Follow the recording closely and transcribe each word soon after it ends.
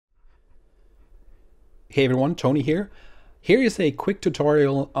Hey everyone, Tony here. Here is a quick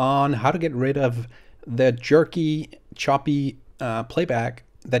tutorial on how to get rid of the jerky, choppy playback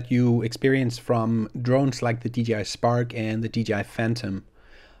that you experience from drones like the DJI Spark and the DJI Phantom.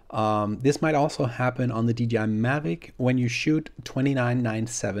 This might also happen on the DJI Mavic when you shoot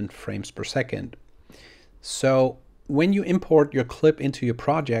 2997 frames per second. So when you import your clip into your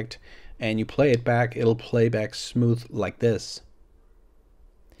project and you play it back, it'll play back smooth like this.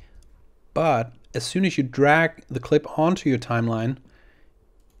 But as soon as you drag the clip onto your timeline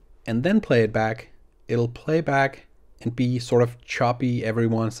and then play it back, it'll play back and be sort of choppy every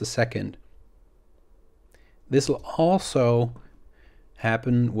once a second. This will also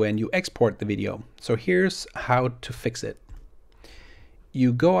happen when you export the video. So here's how to fix it.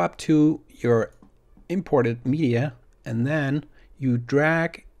 You go up to your imported media and then you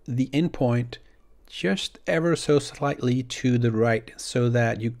drag the endpoint just ever so slightly to the right so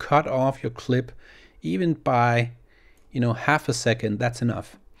that you cut off your clip even by half a second. That's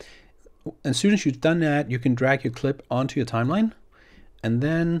enough. As soon as you've done that, you can drag your clip onto your timeline, and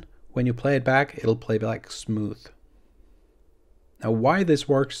then when you play it back, it'll play back smooth. Now why this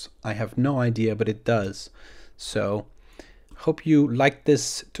works, I have no idea, but it does. So hope you like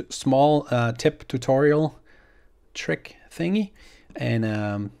this small tip tutorial trick thingy,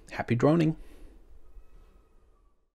 and happy droning.